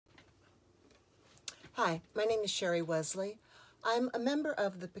Hi, my name is Sherre Wesley. I'm a member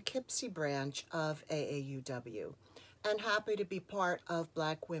of the Poughkeepsie branch of AAUW and happy to be part of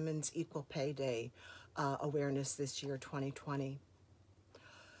Black Women's Equal Pay Day awareness this year, 2020.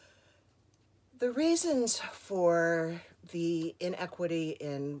 The reasons for the inequity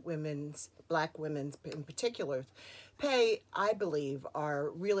in Black women's in particular, pay, I believe, are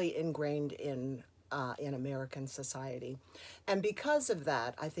really ingrained in American society. And because of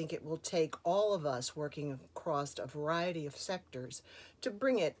that, I think it will take all of us working across a variety of sectors to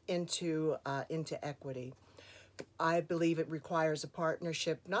bring it into equity. I believe it requires a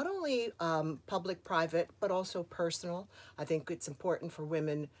partnership, not only public-private, but also personal. I think it's important for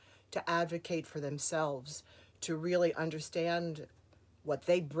women to advocate for themselves, to really understand what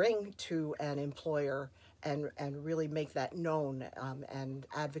they bring to an employer and really make that known and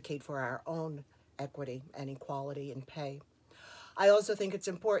advocate for our own equity and equality in pay. I also think it's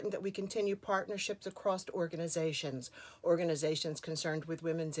important that we continue partnerships across organizations concerned with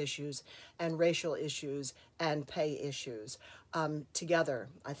women's issues and racial issues and pay issues. Together,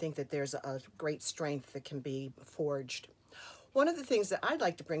 I think that there's a great strength that can be forged. One of the things that I'd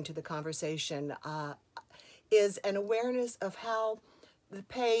like to bring to the conversation is an awareness of how the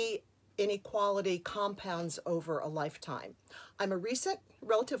pay inequality compounds over a lifetime. I'm a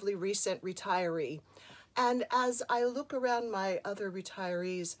relatively recent retiree, and as I look around my other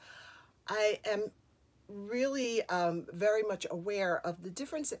retirees, I am really very much aware of the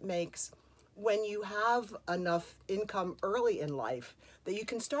difference it makes when you have enough income early in life that you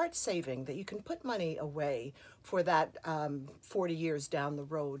can start saving, that you can put money away for that 40 years down the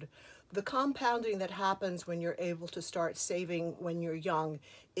road. The compounding that happens when you're able to start saving when you're young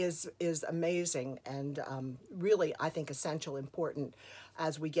is amazing and really, I think, essential, important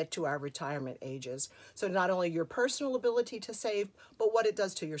as we get to our retirement ages. So not only your personal ability to save, but what it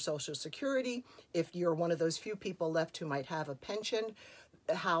does to your Social Security, if you're one of those few people left who might have a pension,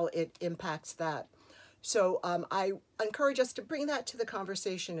 how it impacts that. So I encourage us to bring that to the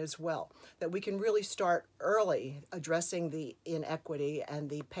conversation as well, that we can really start early addressing the inequity and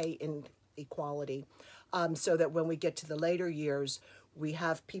the pay inequality so that when we get to the later years, we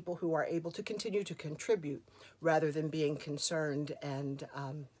have people who are able to continue to contribute rather than being concerned and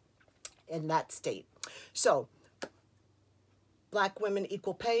in that state. So Black Women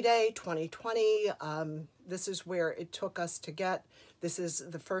Equal Pay Day 2020, this is where it took us to get. This is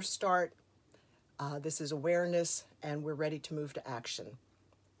the first start. This is awareness, and we're ready to move to action,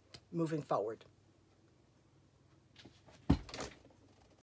 moving forward.